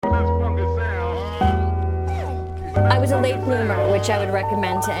late bloomer, which I would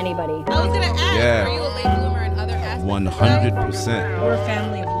recommend to anybody. I was gonna ask, Yeah. are you a late bloomer in other aspects? 100%. We're a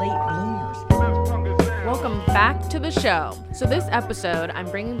family of late bloomers. Welcome back to the show. So this episode, I'm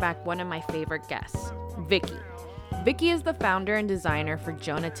bringing back one of my favorite guests, Vicky. Vicky is the founder and designer for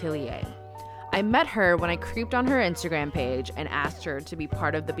Joan Atelier. I met her when I creeped on her Instagram page and asked her to be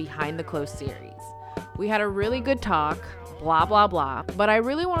part of the Behind the Clothes series. We had a really good talk, blah, blah, blah, but I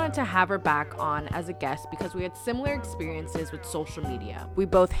really wanted to have her back on as a guest because we had similar experiences with social media. We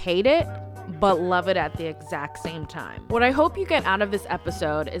both hate it, but love it at the exact same time. What I hope you get out of this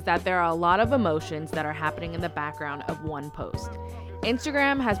episode is that there are a lot of emotions that are happening in the background of one post.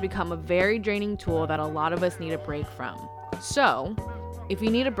 Instagram has become a very draining tool that a lot of us need a break from. So, if you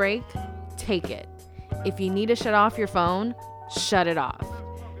need a break, take it. If you need to shut off your phone, shut it off.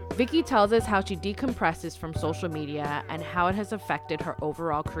 Vicky tells us how she decompresses from social media and how it has affected her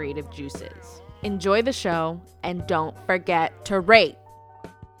overall creative juices. Enjoy the show and don't forget to rate.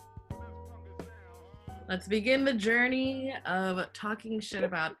 Let's begin the journey of talking shit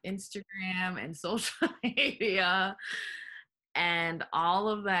about Instagram and social media and all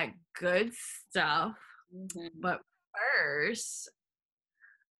of that good stuff. But first,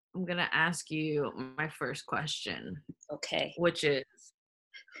 I'm going to ask you my first question. Okay. Which is,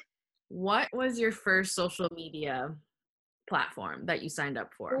 what was your first social media platform that you signed up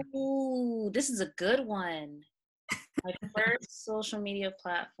for? Ooh, this is a good one. My first social media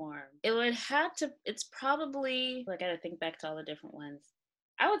platform. It would have to, it's probably, I gotta think back to all the different ones.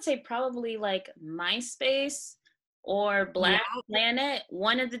 I would say probably like MySpace or Black Planet,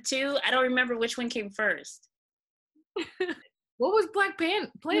 one of the two. I don't remember which one came first. What was Black Planet?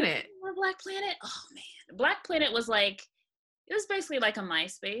 Or Black Planet? Oh man. Black Planet was like, it was basically like a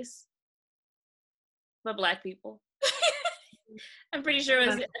MySpace, but Black people. I'm pretty sure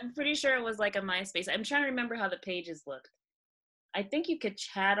it was like a MySpace. I'm trying to remember how the pages looked. I think you could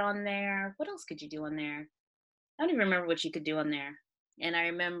chat on there. What else could you do on there? I don't even remember what you could do on there. And I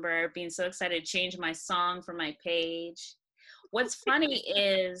remember being so excited to change my song for my page. What's funny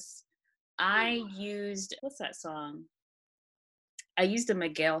is I used, what's that song? I used a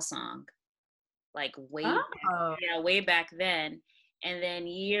Miguel song, like way back then. And then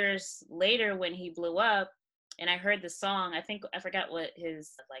years later when he blew up and I heard the song, I forgot what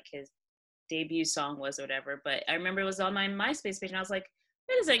his debut song was or whatever, but I remember it was on my MySpace page and I was like,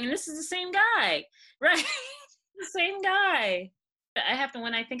 wait a second, this is the same guy, right? The same guy. I have to,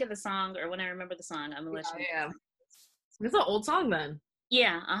 when I think of the song or when I remember the song, I'm gonna let you know. It's an old song then.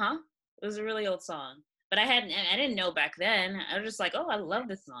 Yeah, it was a really old song. But I didn't know back then. I was just like, oh, I love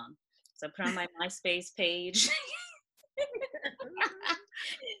this song. So I put on my MySpace page.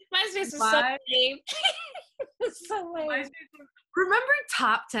 MySpace was so lame. So lame. Remember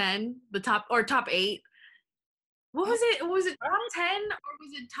top 10, top 8? What was it? Was it top 10 or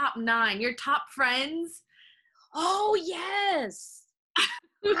was it top 9? Your top friends? Oh, yes.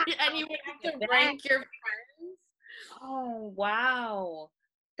 And you would have to rank your friends? Oh, wow.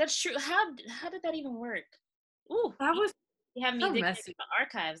 That's true. How did that even work? Ooh, that was you have me so digging messy. into the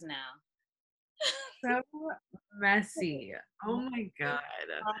archives now. So messy. Oh my god.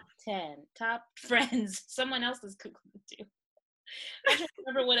 Top 10 top friends. Someone else is Googling too. I don't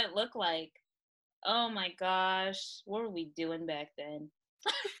remember what it looked like. Oh my gosh, what were we doing back then?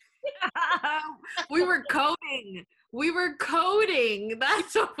 We were coding.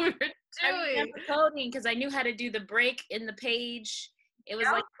 That's what we were doing. I remember coding because I knew how to do the break in the page. It was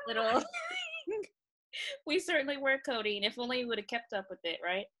like a little. We certainly were coding. If only we would have kept up with it,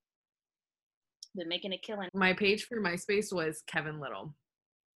 right? Been making a killing. My page for MySpace was Kevin Little.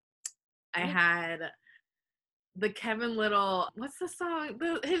 I had the Kevin Little, what's the song?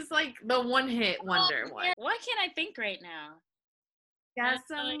 His the one hit wonder one. Why can't I think right now? Got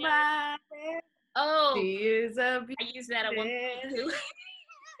somebody. Oh, she is a I used that at one point too.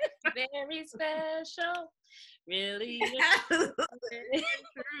 Very special. Really.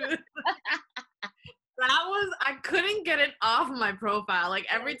 I couldn't get it off my profile. Like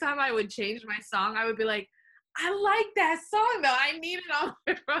every time I would change my song, I would be like, I like that song though. I need it on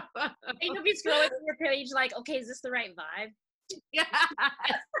my profile. And you'll be scrolling through your page like, okay, is this the right vibe? Yeah.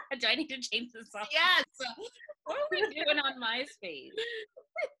 Do I need to change the song? Yes. What are we doing on MySpace?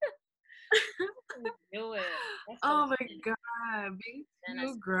 Do it. Oh my god, being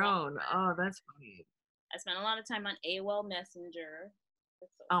too grown. Oh, that's funny. I spent a lot of time on AOL Messenger.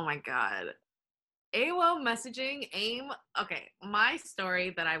 Oh my god. AOL messaging, AIM. Okay, my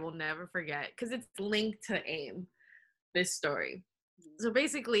story that I will never forget because it's linked to AIM, this story. So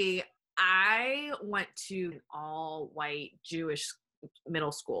basically, I went to an all-white Jewish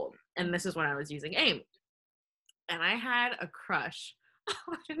middle school, and this is when I was using AIM. and I had a crush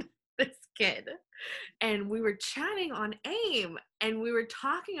on this kid. And we were chatting on AIM, and we were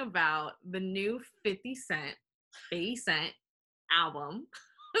talking about the new 50 Cent album.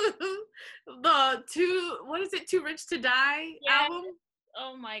 Too Rich to Die album?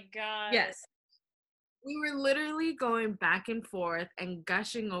 Oh my God. Yes. We were literally going back and forth and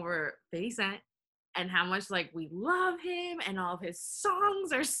gushing over 50 Cent and how much like we love him and all of his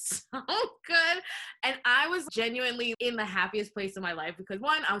songs are so good. And I was genuinely in the happiest place in my life because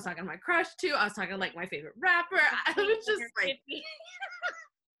one, I was talking to my crush, two, I was talking to like my favorite rapper. I was just like,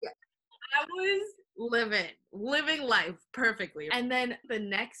 I was living life perfectly. And then the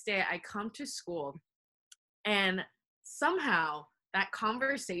next day I come to school and somehow that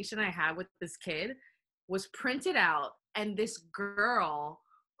conversation I had with this kid was printed out, and this girl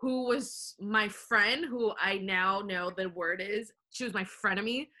who was my friend, who I now know the word is, she was my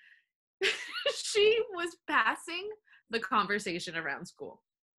frenemy. She was passing the conversation around school.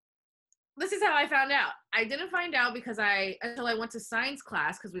 This is how I found out. I didn't find out until I went to science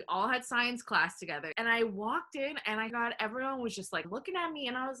class, because we all had science class together. And I walked in and everyone was just like looking at me,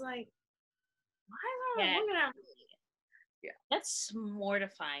 and I was like, why is everyone looking at me? Yeah. That's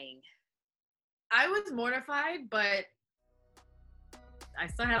mortifying. I was mortified, but I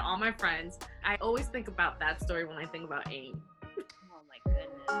still had all my friends. I always think about that story when I think about AIM. Oh my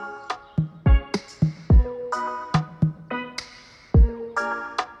goodness.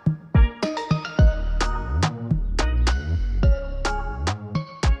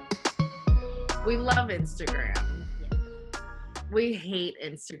 We love Instagram. Yes. We hate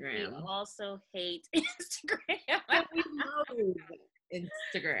Instagram. We also hate Instagram. But we love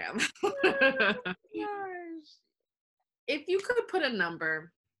Instagram. Gosh. If you could put a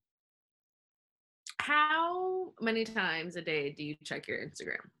number, how many times a day do you check your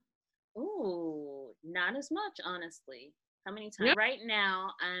Instagram? Ooh, not as much, honestly. How many times? Yep. Right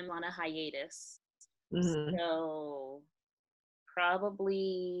now, I'm on a hiatus. Mm-hmm. So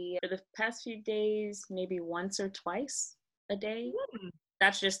probably for the past few days, maybe once or twice a day. Mm-hmm.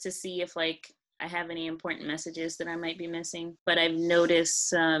 That's just to see if like I have any important messages that I might be missing. But I've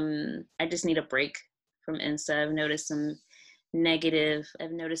noticed I just need a break from Insta. I've noticed a negative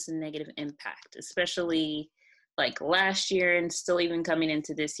impact, especially like last year and still even coming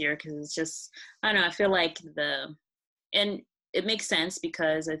into this year, because it's just, I don't know, I feel like and it makes sense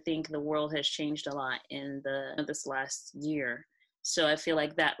because I think the world has changed a lot in this last year. So I feel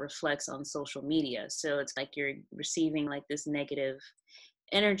like that reflects on social media. So it's like you're receiving like this negative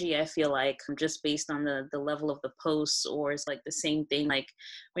energy, I feel like, just based on the level of the posts, or it's like the same thing like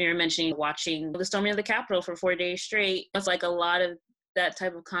when you were mentioning watching the storming of the Capitol for 4 days straight. It's like a lot of that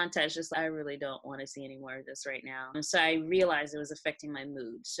type of content. Just I really don't want to see any more of this right now. And so I realized it was affecting my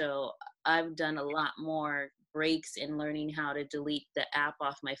mood. So I've done a lot more breaks in learning how to delete the app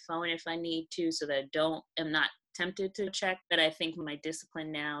off my phone if I need to, so that I'm not tempted to check. But I think my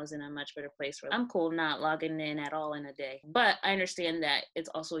discipline now is in a much better place where I'm cool not logging in at all in a day. But I understand that it's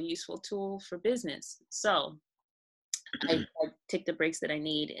also a useful tool for business. So I take the breaks that I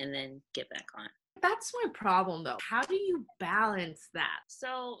need and then get back on. That's my problem though. How do you balance that?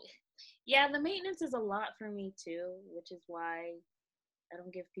 So yeah, the maintenance is a lot for me too, which is why I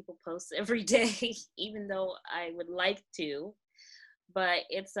don't give people posts every day, even though I would like to. But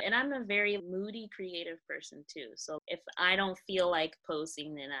and I'm a very moody, creative person too. So if I don't feel like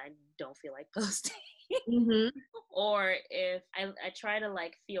posting, then I don't feel like posting. Mm-hmm. Or if I try to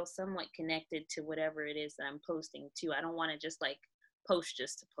like feel somewhat connected to whatever it is that I'm posting to. I don't want to just like post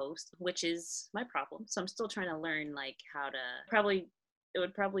just to post, which is my problem. So I'm still trying to learn like how to it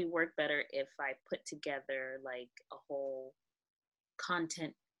would probably work better if I put together like a whole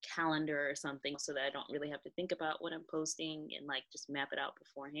content calendar or something, so that I don't really have to think about what I'm posting and like just map it out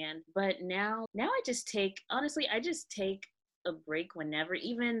beforehand. But now I just take a break whenever,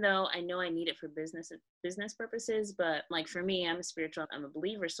 even though I know I need it for business purposes. But like for me, I'm a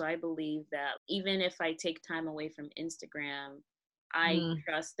believer, so I believe that even if I take time away from Instagram, I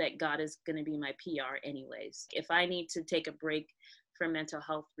trust that God is going to be my PR anyways. If I need to take a break for mental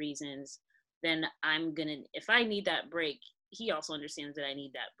health reasons, then if I need that break, he also understands that I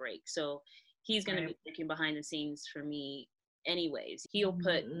need that break. So he's going to be working behind the scenes for me anyways. He'll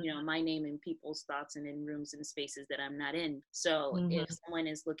put, my name in people's thoughts and in rooms and spaces that I'm not in. So if someone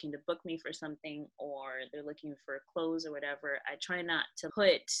is looking to book me for something, or they're looking for clothes or whatever, I try not to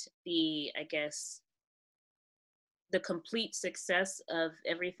put the complete success of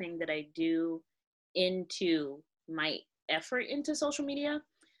everything that I do into my effort into social media.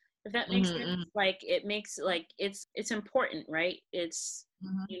 If that makes sense. Like it makes like it's important, right? You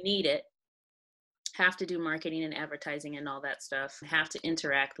need it. have to do marketing and advertising and all that stuff, have to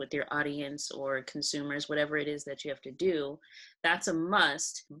interact with your audience or consumers, whatever it is that you have to do, that's a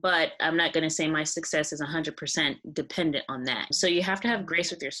must. But I'm not going to say my success is 100% dependent on that. So you have to have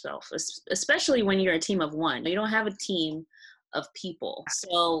grace with yourself, especially when you're a team of one. You don't have a team of people.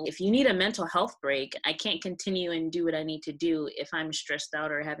 So if you need a mental health break, I can't continue and do what I need to do if I'm stressed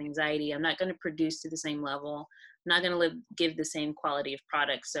out or have anxiety. I'm not going to produce to the same level. I'm not going to give the same quality of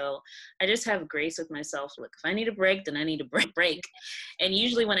product. So I just have grace with myself. Look, if I need a break, then I need a break. And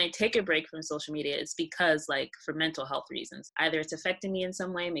usually when I take a break from social media, it's because like for mental health reasons. Either it's affecting me in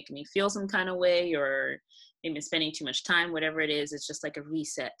some way, making me feel some kind of way, or maybe spending too much time, whatever it is. It's just like a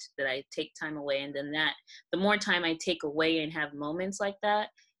reset that I take time away. And then the more time I take away and have moments like that,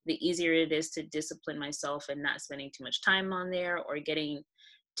 the easier it is to discipline myself and not spending too much time on there or getting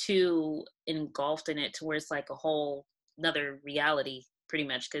too engulfed in it to where it's like a whole another reality pretty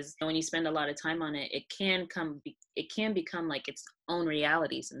much. Because when you spend a lot of time on it, it can become like its own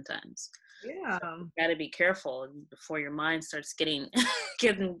reality sometimes. Yeah. So you gotta be careful before your mind starts getting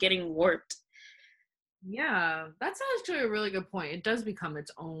warped. Yeah, that's actually a really good point. It does become its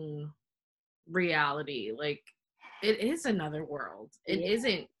own reality. Like, it is another world. It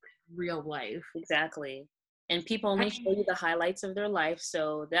isn't real life. Exactly. And people only show you the highlights of their life,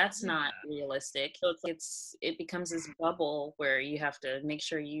 so that's not realistic. So it becomes this bubble where you have to make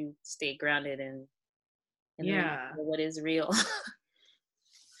sure you stay grounded and what is real.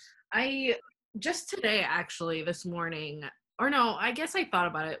 I just today, actually, this morning, or no, I guess I thought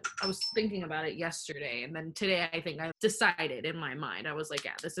about it. I was thinking about it yesterday, and then today I think I decided in my mind. I was like,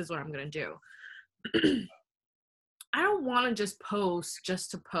 yeah, this is what I'm going to do. I don't want to just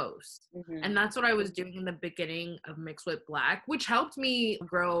to post. Mm-hmm. And that's what I was doing in the beginning of Mixed with Black, which helped me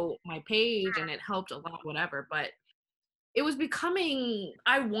grow my page and it helped a lot, whatever. But it was becoming,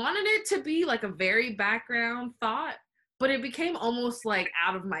 I wanted it to be like a very background thought, but it became almost like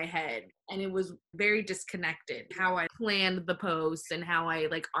out of my head. And it was very disconnected how I planned the posts and how I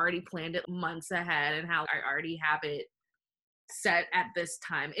like already planned it months ahead and how I already have it set at this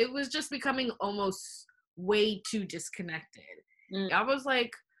time. It was just becoming almost way too disconnected. I was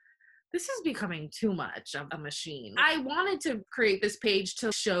like, this is becoming too much of a machine. I wanted to create this page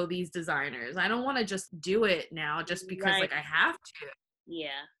to show these designers. I don't want to just do it now just because like I have to.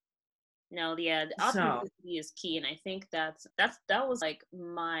 Yeah. No, the authenticity is key, and I think that was like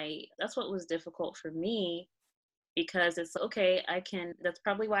that's what was difficult for me, because it's okay, that's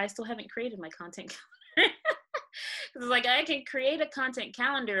probably why I still haven't created my content calendar. Because like I can create a content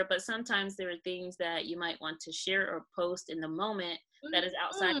calendar, but sometimes there are things that you might want to share or post in the moment that is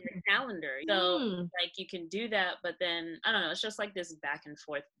outside your calendar. So like you can do that, but then I don't know, it's just like this back and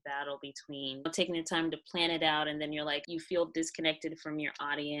forth battle between taking the time to plan it out, and then you're like, you feel disconnected from your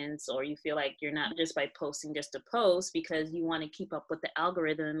audience, or you feel like you're not just by posting just to post because you want to keep up with the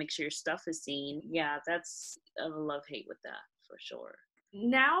algorithm and make sure your stuff is seen. Yeah, that's a love-hate with that for sure.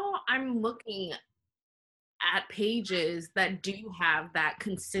 Now I'm looking at pages that do have that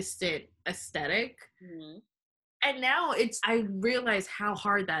consistent aesthetic. Mm-hmm. And now I realize how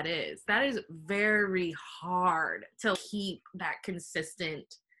hard that is. That is very hard to keep that consistency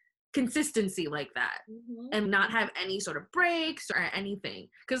like that, and not have any sort of breaks or anything.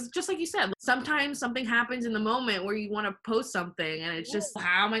 Because just like you said, sometimes something happens in the moment where you want to post something and it's just,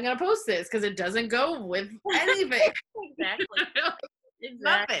 how am I going to post this? Because it doesn't go with anything. Exactly.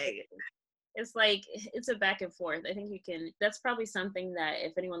 Nothing. It's like, it's a back and forth. I think that's probably something that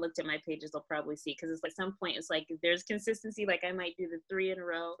if anyone looked at my pages, they'll probably see. Because it's like some point, it's like there's consistency. Like I might do the 3 in a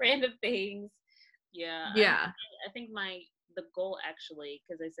row, random things. Yeah. Yeah. I think the goal actually,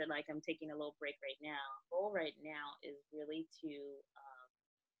 because I said like I'm taking a little break right now. Goal right now is really to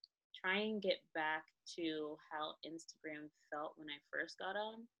try and get back to how Instagram felt when I first got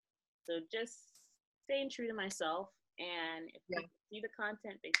on. So just staying true to myself. And if people see the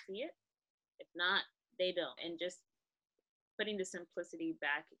content, they see it. If not, they don't. And just putting the simplicity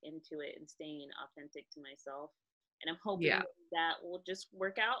back into it and staying authentic to myself. And I'm hoping that will just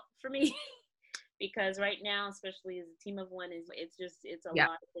work out for me. Because right now, especially as a team of one, it's a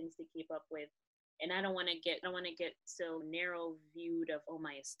lot of things to keep up with. And I don't want to get so narrow viewed of,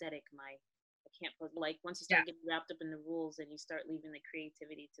 my aesthetic, I can't post. Like once you start getting wrapped up in the rules and you start leaving the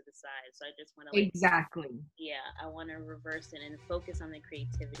creativity to the side. So I just want to I want to reverse it and focus on the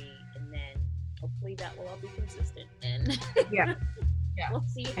creativity, and then hopefully that will all be consistent. And we'll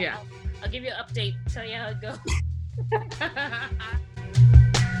see. I'll give you an update, tell you how it goes.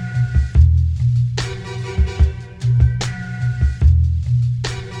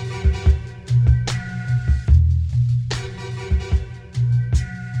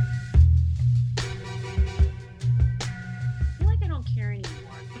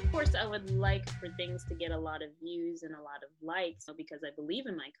 would like for things to get a lot of views and a lot of likes because I believe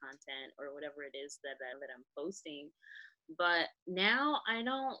in my content or whatever it is that I'm posting. But now I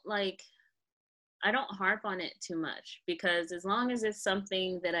don't harp on it too much, because as long as it's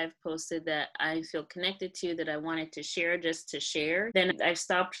something that I've posted that I feel connected to, that I wanted to share just to share, then I've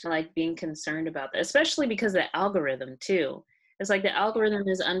stopped like being concerned about that, especially because of the algorithm too. It's like the algorithm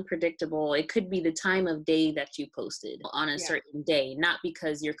is unpredictable. It could be the time of day that you posted on a certain day, not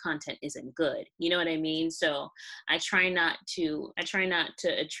because your content isn't good. You know what I mean? So I try not to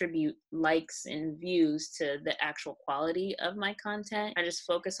attribute likes and views to the actual quality of my content. I just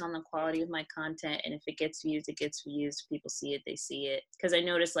focus on the quality of my content, and if it gets views, it gets views. People see it, they see it. Because I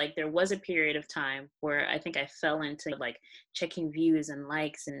noticed like there was a period of time where I think I fell into like checking views and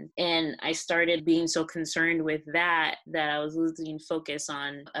likes, and I started being so concerned with that I was losing focus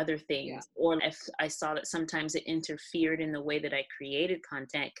on other things. Or if I saw that sometimes it interfered in the way that I created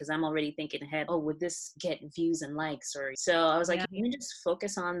content, because I'm already thinking ahead, oh, would this get views and likes? Or so I was like, can you just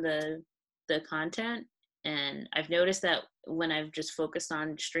focus on the content? And I've noticed that when I've just focused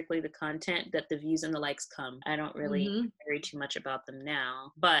on strictly the content, that the views and the likes come. I don't really worry too much about them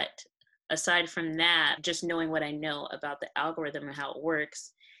now. But aside from that, just knowing what I know about the algorithm and how it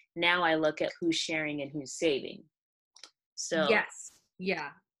works, now I look at who's sharing and who's saving. So yes. Yeah.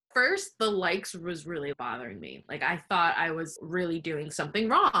 First, the likes was really bothering me. Like, I thought I was really doing something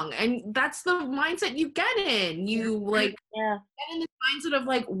wrong. And that's the mindset you get in. You like get in this mindset of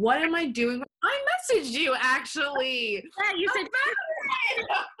like, what am I doing? I messaged you actually. Yeah, you said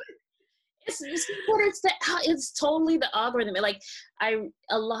it's totally the algorithm. Like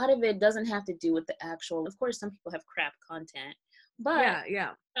a lot of it doesn't have to do with the actual. Of course, some people have crap content. But you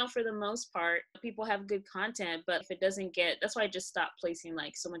know, for the most part, people have good content. But if it doesn't get, that's why I just stopped placing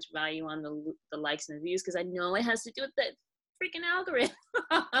like so much value on the likes and the views, because I know it has to do with that freaking algorithm.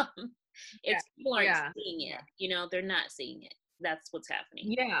 If people aren't seeing it, you know, they're not seeing it. That's what's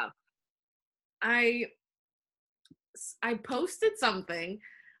happening. Yeah. I posted something,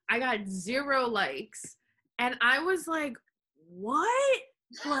 I got 0 likes, and I was like, what?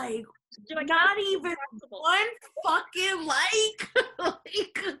 Like, not even one fucking like?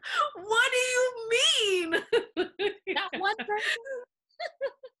 Like, what do you mean? Not one person?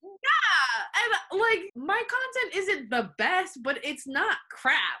 Yeah, and like, my content isn't the best, but it's not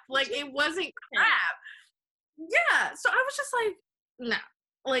crap. Like, it wasn't crap. Yeah, so I was just like, no.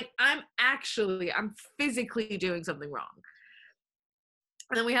 Like, I'm physically doing something wrong.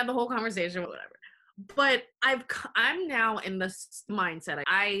 And then we had the whole conversation, whatever. But I'm now in this mindset.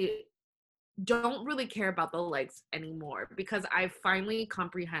 I don't really care about the likes anymore, because I finally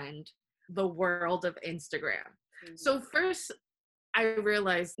comprehend the world of Instagram. Mm-hmm. So first, I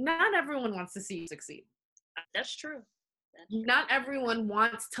realized not everyone wants to see you succeed. That's true. Not everyone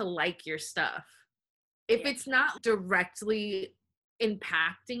wants to like your stuff. If it's not directly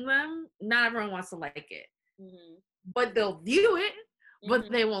impacting them, not everyone wants to like it. Mm-hmm. But they'll view it,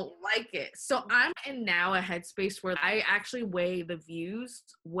 but they won't like it. So I'm in now a headspace where I actually weigh the views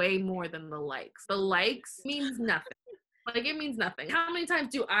way more than the likes. The likes means nothing. Like, it means nothing. How many times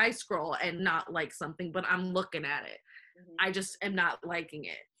do I scroll and not like something, but I'm looking at it? I just am not liking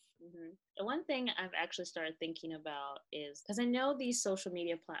it. The one thing I've actually started thinking about is, because I know these social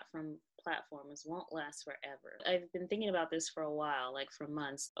media platforms won't last forever. I've been thinking about this for a while, like for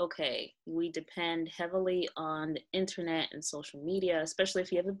months. Okay, we depend heavily on the internet and social media, especially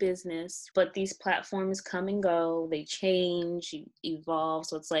if you have a business, but these platforms come and go, they change, evolve.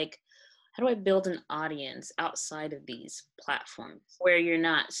 So it's like, how do I build an audience outside of these platforms where you're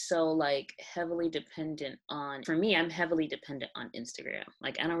not so like heavily dependent on, for me, I'm heavily dependent on Instagram.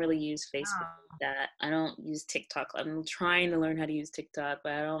 Like, I don't really use Facebook like that. I don't use TikTok. I'm trying to learn how to use TikTok,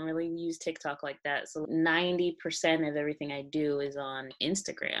 but I don't really use TikTok like that. So 90% of everything I do is on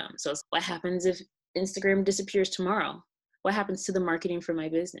Instagram. So what happens if Instagram disappears tomorrow? What happens to the marketing for my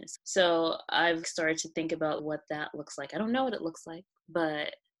business? So I've started to think about what that looks like. I don't know what it looks like,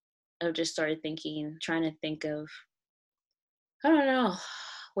 but I've just started trying to think of, I don't know,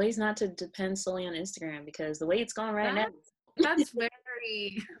 ways not to depend solely on Instagram, because the way it's going right now. That's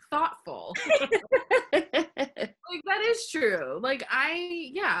very thoughtful. Like, that is true. Like,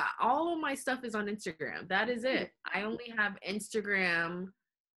 all of my stuff is on Instagram. That is it. I only have Instagram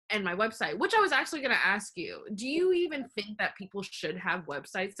and my website, which I was actually going to ask you. Do you even think that people should have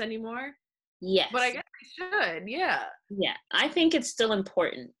websites anymore? Yes. But I guess they should, yeah. Yeah, I think it's still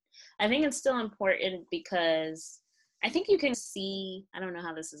important. I think it's still important because I think you can see, I don't know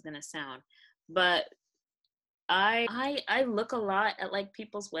how this is going to sound, but I look a lot at like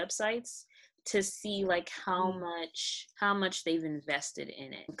people's websites to see like how much they've invested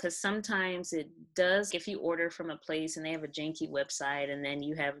in it, because sometimes it does, if you order from a place and they have a janky website and then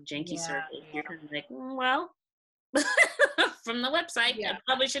you have janky service, you're kind of like, well, from the website, I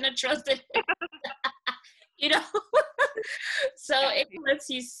probably shouldn't have trusted you know. So it lets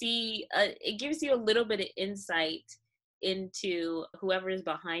you see, it gives you a little bit of insight into whoever is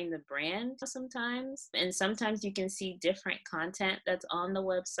behind the brand sometimes. And sometimes you can see different content that's on the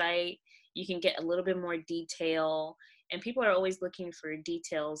website. You can get a little bit more detail, and people are always looking for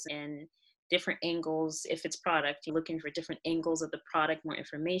details and different angles. If it's product, you're looking for different angles of the product, more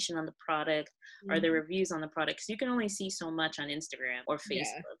information on the product, or the reviews on the product, because you can only see so much on Instagram or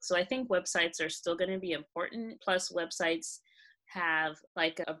Facebook. So I think websites are still going to be important. Plus websites have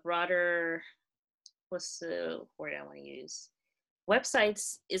like a broader, what's the word I want to use?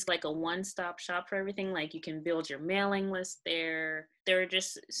 Websites is like a one-stop shop for everything. Like you can build your mailing list there. There are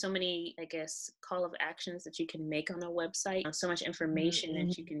just so many, I guess, call of actions that you can make on a website. So much information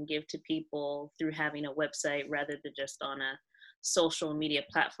that you can give to people through having a website rather than just on a social media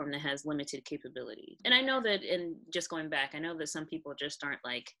platform that has limited capability. And I know that, in just going back, I know that some people just aren't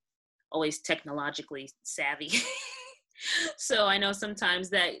like always technologically savvy. So I know sometimes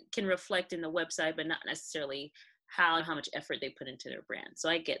that can reflect in the website, but not necessarily how much effort they put into their brand. So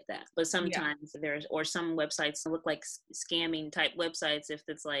I get that. But sometimes there's, or some websites look like scamming type websites. If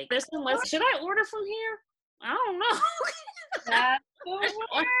it's like, this one was, should I order from here? I don't know. That's the worst.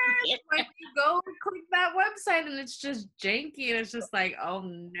 When you go and click that website and it's just janky and it's just like, oh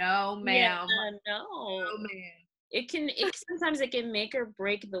no, ma'am. Yeah, no. Oh man. Sometimes it can make or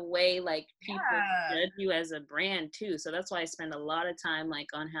break the way like people judge you as a brand too. So that's why I spend a lot of time like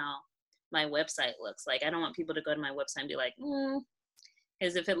on how my website looks. Like I don't want people to go to my website and be like,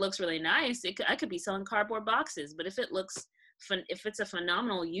 because if it looks really nice, I could be selling cardboard boxes. But if it looks fun, if it's a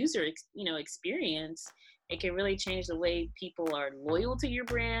phenomenal user experience, it can really change the way people are loyal to your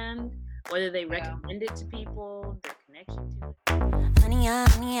brand, whether they recommend it to people, their connection to it. Honey,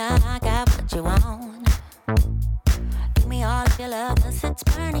 I got what you want. Give me all of your love, 'cause it's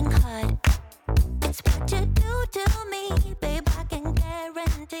burning hot. It's what you do to me, babe, I can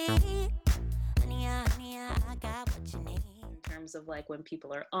guarantee. Honey, I got what you need. In terms of like when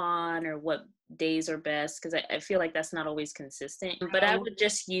people are on or what days are best, because I feel like that's not always consistent. But I would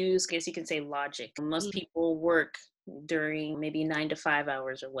just use, I guess you can say, logic. Most people work during maybe 9 to 5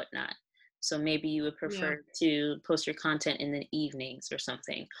 hours or whatnot. So maybe you would prefer to post your content in the evenings or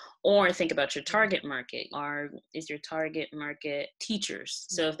something. Or think about your target market. Is your target market teachers?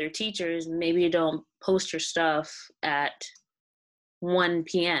 So if they're teachers, maybe you don't post your stuff at 1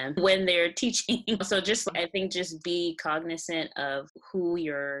 p.m. when they're teaching. So I think just be cognizant of who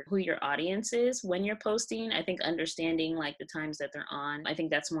your audience is when you're posting. I think understanding like the times that they're on, I think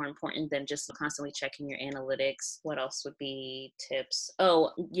that's more important than just constantly checking your analytics. What else would be tips?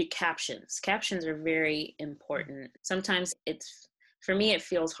 Oh, your captions. Captions are very important. Sometimes for me, it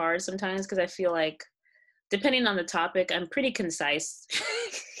feels hard sometimes because I feel like depending on the topic, I'm pretty concise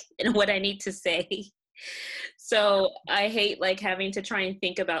in what I need to say. So I hate like having to try and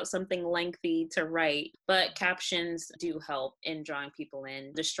think about something lengthy to write, but captions do help in drawing people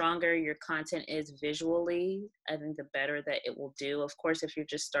in. The stronger your content is visually, I think the better that it will do. Of course, if you're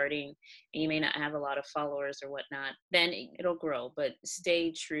just starting and you may not have a lot of followers or whatnot, then it'll grow, but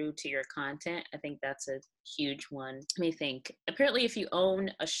stay true to your content. I think that's a huge one. Let me think. Apparently, if you own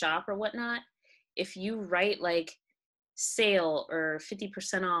a shop or whatnot, if you write like sale or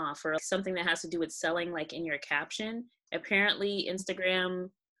 50% off or something that has to do with selling like in your caption, apparently Instagram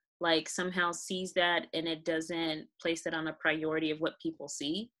like somehow sees that and it doesn't place it on a priority of what people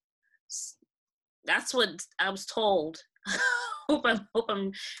see. That's what I was told. hope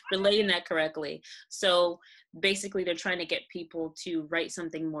I'm relaying that correctly. So basically they're trying to get people to write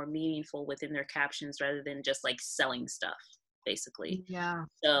something more meaningful within their captions rather than just like selling stuff, basically.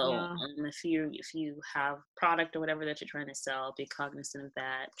 So if you have product or whatever that you're trying to sell, be cognizant of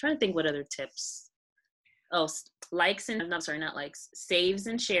that. I'm trying to think what other tips. Saves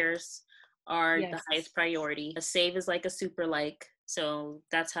and shares are the highest priority. A save is like a super like, so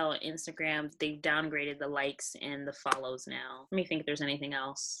that's how Instagram, they've downgraded the likes and the follows now. Let me think if there's anything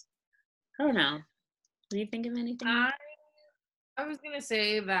else. I don't know. Do you think of anything? I was going to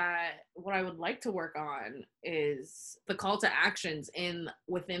say that what I would like to work on is the call to actions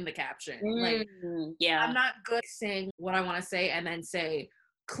within the caption. I'm not good at saying what I want to say and then say,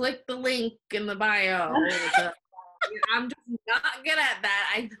 click the link in the bio. I'm just not good at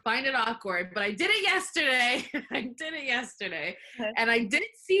that. I find it awkward, but I did it yesterday. And I did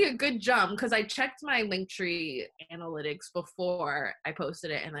see a good jump because I checked my Linktree analytics before I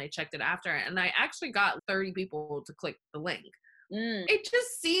posted it and I checked it after. And I actually got 30 people to click the link. It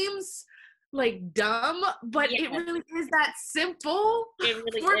just seems like dumb, but it really is that simple. It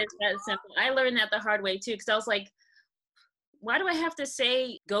really is that simple. I learned that the hard way too, because I was like, why do I have to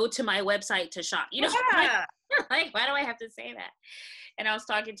say go to my website to shop? You know, like why do I have to say that? And I was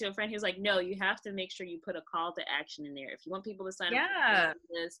talking to a friend who's like, no, you have to make sure you put a call to action in there. If you want people to sign up for my mailing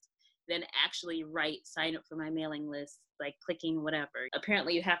list, then actually write sign up for my mailing list, like clicking whatever.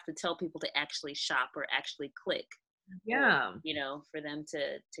 Apparently you have to tell people to actually shop or actually click. Yeah. Or, you know, for them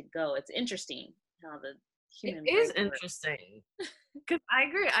to go. It's interesting how the human It is brain works. interesting. Because I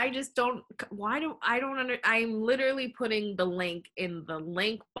agree. I just don't. I'm literally putting the link in the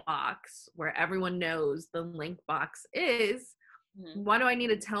link box where everyone knows the link box is. Mhm. Why do I need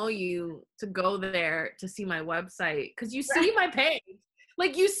to tell you to go there to see my website? Because you see my page.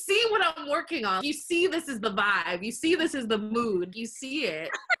 Like, you see what I'm working on. You see this is the vibe. You see this is the mood. You see it.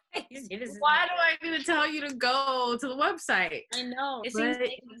 Why do I need to tell you to go to the website? I know. It seems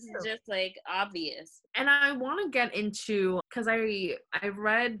like this is just like obvious. And I want to get into, because I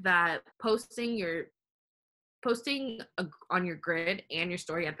read that posting on your grid and your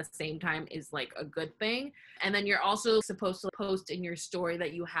story at the same time is like a good thing. And then you're also supposed to post in your story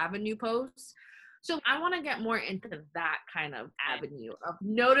that you have a new post. So I want to get more into that kind of avenue of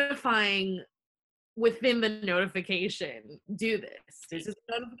notifying within the notification. Do this. This is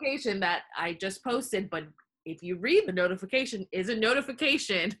a notification that I just posted, but if you read the notification, is a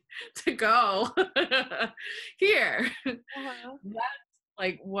notification to go here. That's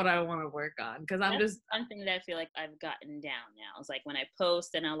like what I want to work on, because I'm That's just one thing that I feel like I've gotten down now. It's like when I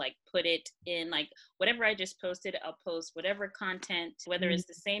post and I'll like put it in, like whatever I just posted, I'll post whatever content, whether it's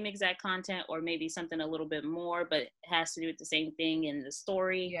the same exact content or maybe something a little bit more, but it has to do with the same thing in the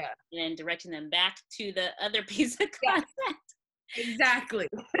story. Yeah. And then directing them back to the other piece of content. Exactly.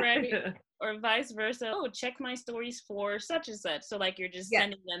 Right. Or vice versa. Oh, check my stories for such and such. So like you're just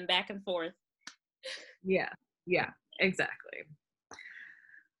sending them back and forth. Yeah, exactly.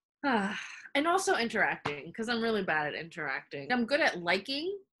 And also interacting, because I'm really bad at interacting. I'm good at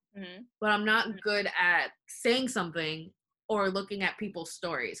liking, but I'm not good at saying something or looking at people's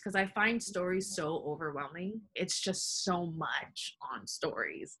stories, because I find stories so overwhelming. It's just so much on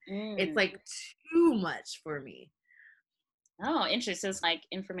stories. It's like too much for me. Oh, interesting. It's like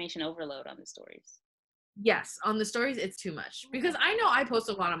information overload on the stories. Yes, on the stories, it's too much. Because I know I post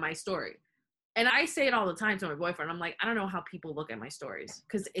a lot on my story. And I say it all the time to my boyfriend. I'm like, I don't know how people look at my stories,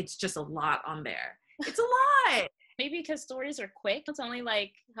 because it's just a lot on there. It's a lot. Maybe because stories are quick. It's only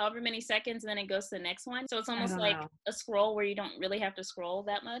like however many seconds and then it goes to the next one. So it's almost like a scroll where you don't really have to scroll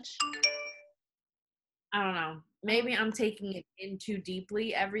that much. I don't know. Maybe I'm taking it in too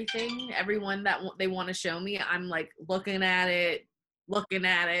deeply, everyone that they want to show me. I'm like looking at it.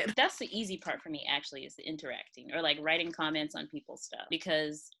 That's the easy part for me, actually, is the interacting or like writing comments on people's stuff.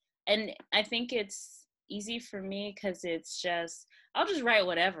 And I think it's easy for me because it's just, I'll just write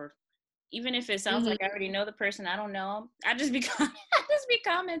whatever. Even if it sounds like I already know the person, I don't know them. I just be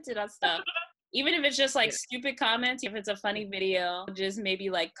commented on stuff. Even if it's just like stupid comments, if it's a funny video, just maybe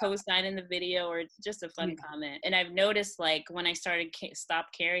like co-sign in the video or just a fun comment. And I've noticed like when I stop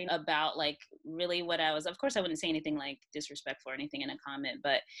caring about like really what I was, of course I wouldn't say anything like disrespectful or anything in a comment,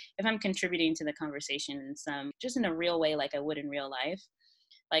 but if I'm contributing to the conversation in just in a real way, like I would in real life,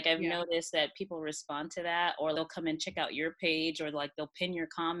 like I've noticed that people respond to that, or they'll come and check out your page, or like they'll pin your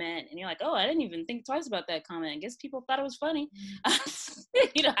comment and you're like, oh, I didn't even think twice about that comment. I guess people thought it was funny.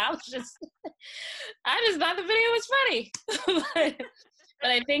 You know, I just thought the video was funny.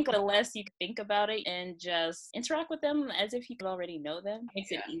 But I think the less you think about it and just interact with them as if you already know them,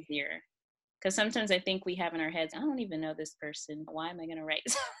 makes it easier. Because sometimes I think we have in our heads, I don't even know this person. Why am I going to write?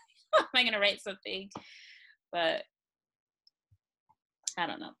 Why am I going to write something? But I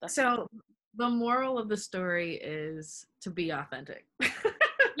don't know. So the moral of the story is to be authentic.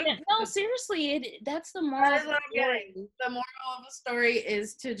 Yeah, no, seriously, that's the moral of the story. The moral of the story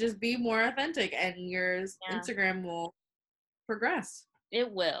is to just be more authentic, and your Instagram will progress.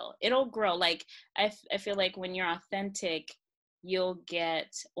 It will. It'll grow. Like, I feel like when you're authentic, you'll get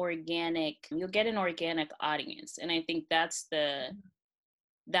an organic audience. And I think that's the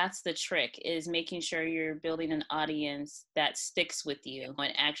trick, is making sure you're building an audience that sticks with you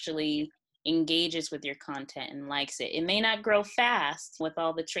and actually engages with your content and likes it. It may not grow fast with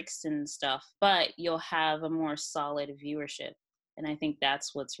all the tricks and stuff, but you'll have a more solid viewership. And I think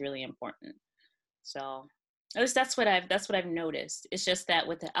that's what's really important. So At least that's what I've noticed. It's just that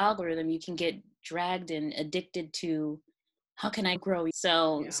with the algorithm, you can get dragged and addicted to how can I grow?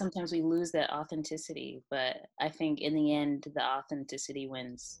 So sometimes we lose that authenticity, but I think in the end, the authenticity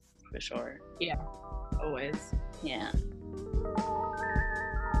wins for sure. Yeah, always. Yeah.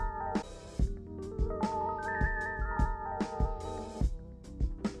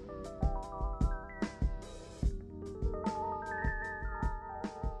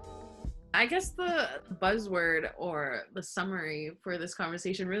 I guess the buzzword or the summary for this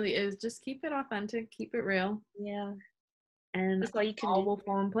conversation really is just keep it authentic, keep it real. Yeah. And that's all you can all do. will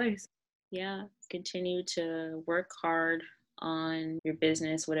fall in place. Yeah. Continue to work hard on your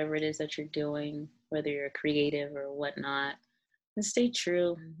business, whatever it is that you're doing, whether you're creative or whatnot, and stay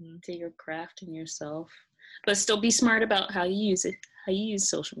true to your craft and yourself, but still be smart about how you use it, how you use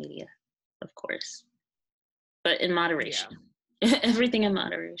social media, of course, but in moderation. Everything in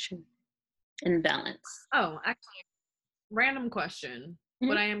moderation and balance. Oh, actually, random question,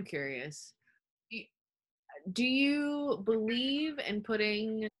 but I am curious. Do you believe in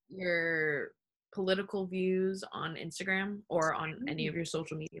putting your political views on Instagram or on any of your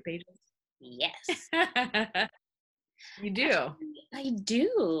social media pages? Yes. You do? I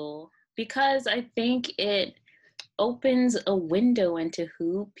do, because I think it opens a window into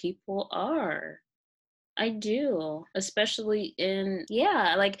who people are. I do, especially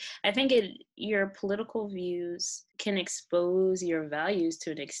I think your political views can expose your values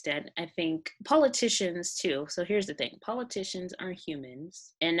to an extent. I think politicians too. So here's the thing. Politicians are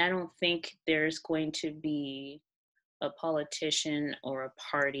humans, and I don't think there's going to be a politician or a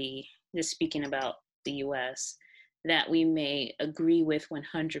party, just speaking about the US, that we may agree with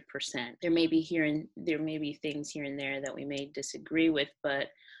 100%. There may be things here and there that we may disagree with, but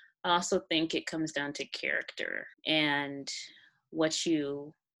I also think it comes down to character and what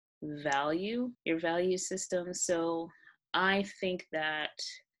you value, your value system. So I think that,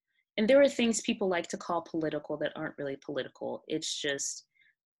 and there are things people like to call political that aren't really political. It's just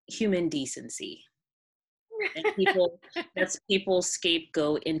human decency. And that's people's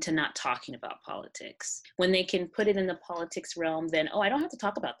scapegoat into not talking about politics. When they can put it in the politics realm, then, I don't have to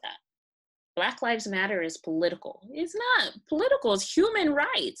talk about that. Black Lives Matter is political. It's not political. It's human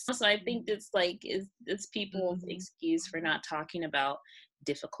rights. So I think it's people's excuse for not talking about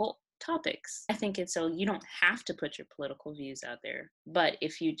difficult topics. I think it's so you don't have to put your political views out there. But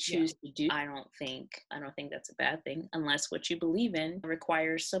if you choose to do, I don't think that's a bad thing, unless what you believe in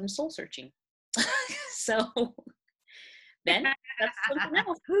requires some soul searching. So then that's something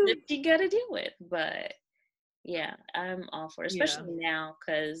else that you got to deal with. But yeah, I'm all for it, especially now,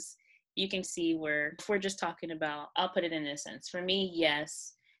 because you can see if we're just talking about, I'll put it in this sense. For me,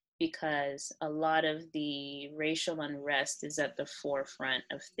 yes, because a lot of the racial unrest is at the forefront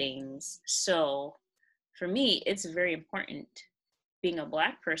of things. So for me, it's very important, being a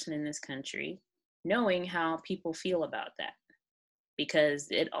Black person in this country, knowing how people feel about that, because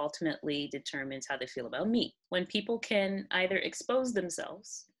it ultimately determines how they feel about me. When people can either expose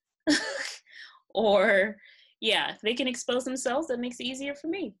themselves or, they can expose themselves, that makes it easier for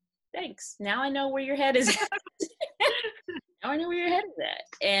me. Thanks. Now I know where your head is at. Now I know where your head is at.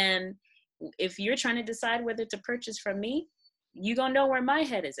 And if you're trying to decide whether to purchase from me, you're going to know where my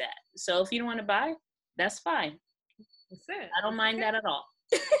head is at. So if you don't want to buy, that's fine. That's it. I don't mind that at all.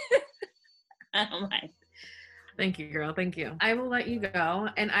 I don't mind. Thank you, girl. Thank you. I will let you go.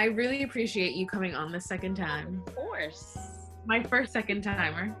 And I really appreciate you coming on the second time. Of course. My first second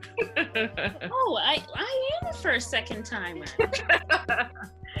timer. I am the first second timer.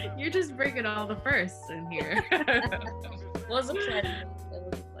 You're just bringing all the firsts in here. It was a pleasure.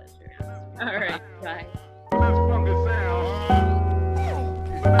 All right. Bye.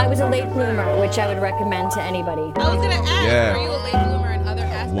 I was a late bloomer, which I would recommend to anybody. I was going to ask, Yeah. were you a late bloomer in other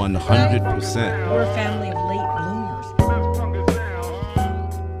aspects? 100%. We're a family of late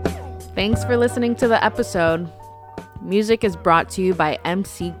bloomers. Thanks for listening to the episode. Music is brought to you by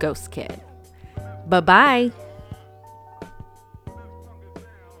MC Ghost Kid. Bye-bye.